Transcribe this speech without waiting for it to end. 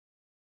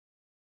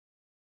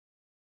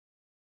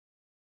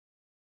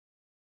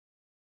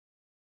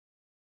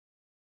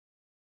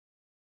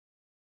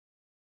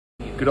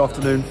Good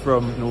afternoon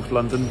from North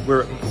London.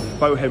 We're at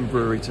Bohem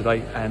Brewery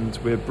today and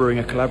we're brewing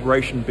a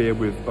collaboration beer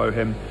with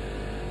Bohem,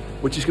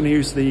 which is going to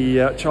use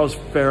the Charles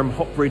Fairham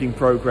hop breeding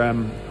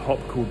program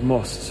hop called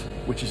Most,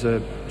 which is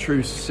a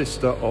true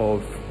sister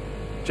of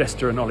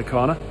Jester and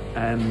Olicana,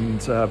 and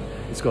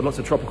it's got lots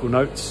of tropical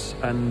notes,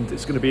 and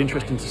it's going to be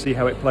interesting to see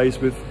how it plays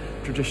with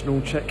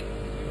traditional Czech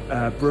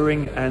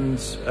brewing and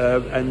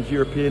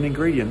European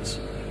ingredients.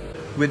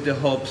 With the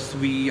hops,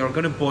 we are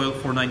going to boil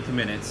for 90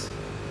 minutes,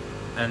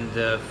 and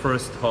the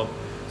first hop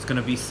is going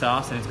to be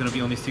Sass, and it's going to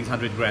be only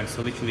 600 grams,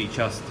 so literally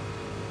just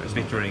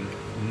bittering,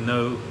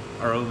 no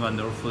aroma,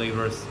 no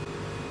flavors,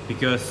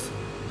 because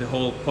the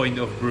whole point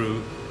of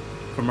Brew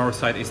from our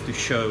side is to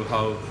show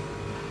how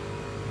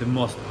the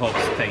most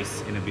hops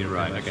taste in a beer.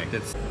 Right, okay.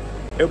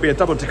 It'll be a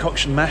double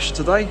decoction mash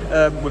today,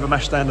 with a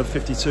mash stand of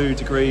 52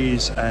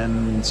 degrees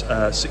and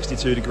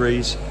 62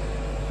 degrees,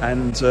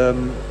 and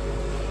the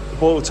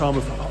boil time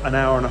of an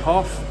hour and a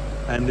half,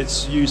 and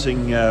it's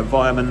using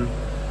Weimann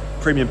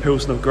Premium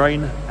Pilsner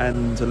grain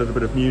and a little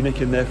bit of Munich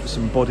in there for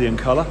some body and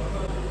colour,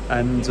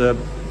 and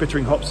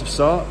bittering hops of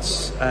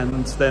Sarts,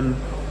 and then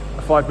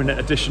a 5-minute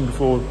addition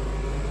before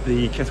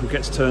the kettle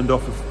gets turned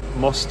off of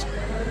Most,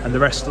 and the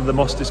rest of the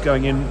Most is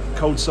going in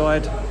cold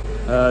side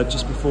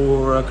just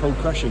before cold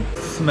crashing.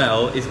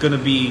 Smell is going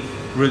to be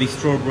really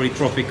strawberry,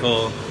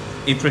 tropical,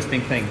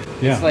 interesting thing.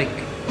 Yeah. It's like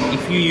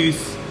if you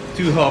use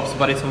 2 hops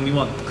but it's only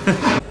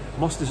 1.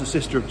 Most is a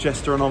sister of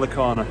Jester and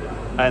Olicana,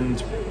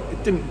 and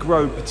it didn't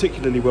grow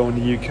particularly well in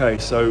the UK,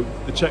 so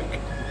the Czech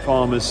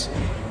farmers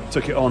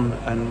took it on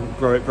and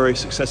grow it very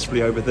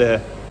successfully over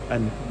there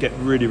and get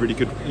really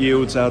good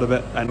yields out of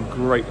it and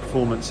great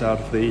performance out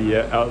of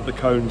the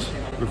cones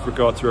with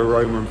regard to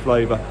aroma and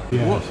flavour.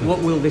 Yeah. What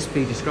will this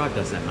be described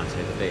as then,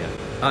 Matthew, the beer?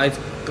 It's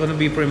going to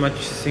be pretty much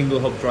single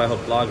hop, dry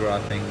hop lager, I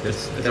think.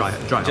 Dry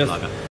hop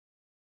lager.